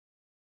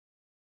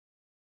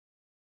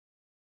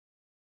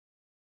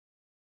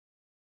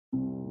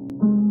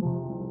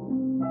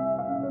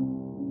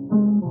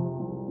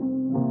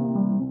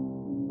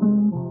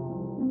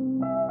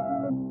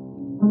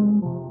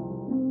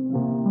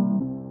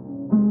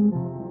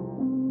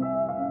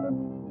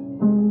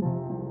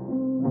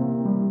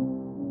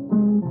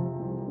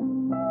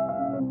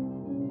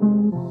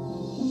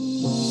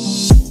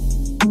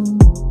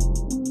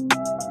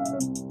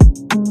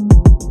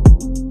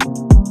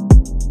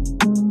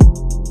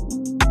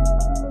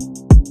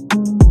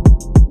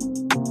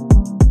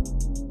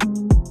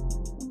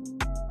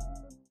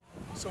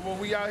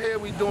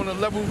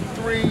level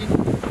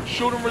 3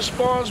 shooting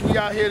response. We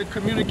out here to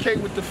communicate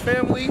with the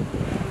family.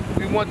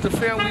 We want the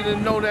family to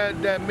know that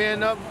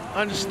MANUP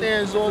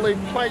understands all their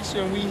plights,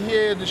 and we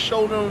here to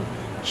show them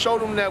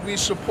that we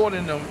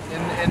supporting them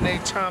in their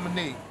time of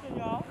need.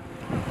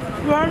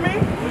 You heard me?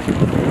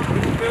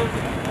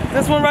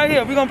 This one right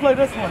here. We're gonna play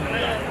this one.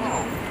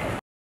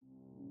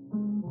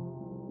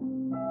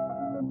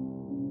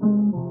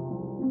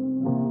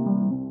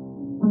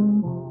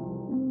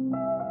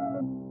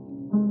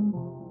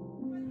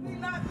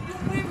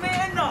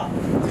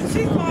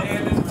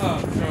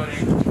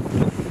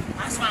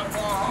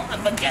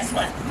 But guess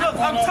what? Look,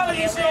 I'm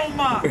telling you, she don't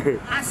mind.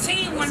 I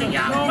seen one of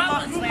y'all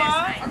brothers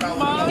last night.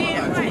 I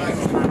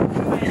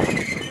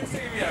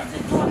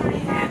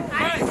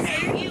didn't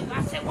say you.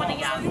 I said one of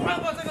y'all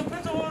brothers. Take a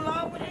picture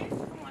online with me?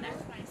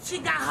 She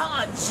got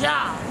her a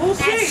job. Who's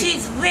she? And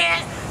she's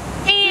red.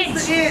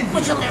 Inch.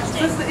 What's your last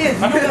name? Sister Inch.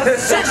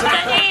 Sister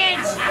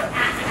Inch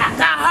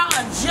got her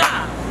a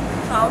job.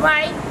 All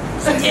right?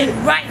 She did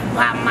right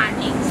by my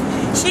niece.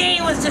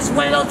 She was just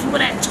one of those people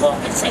that talk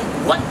and say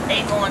what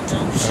they gonna do.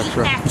 She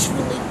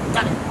actually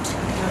done it.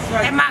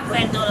 And my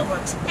granddaughter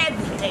works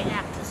every day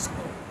after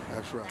school.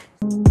 That's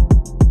right.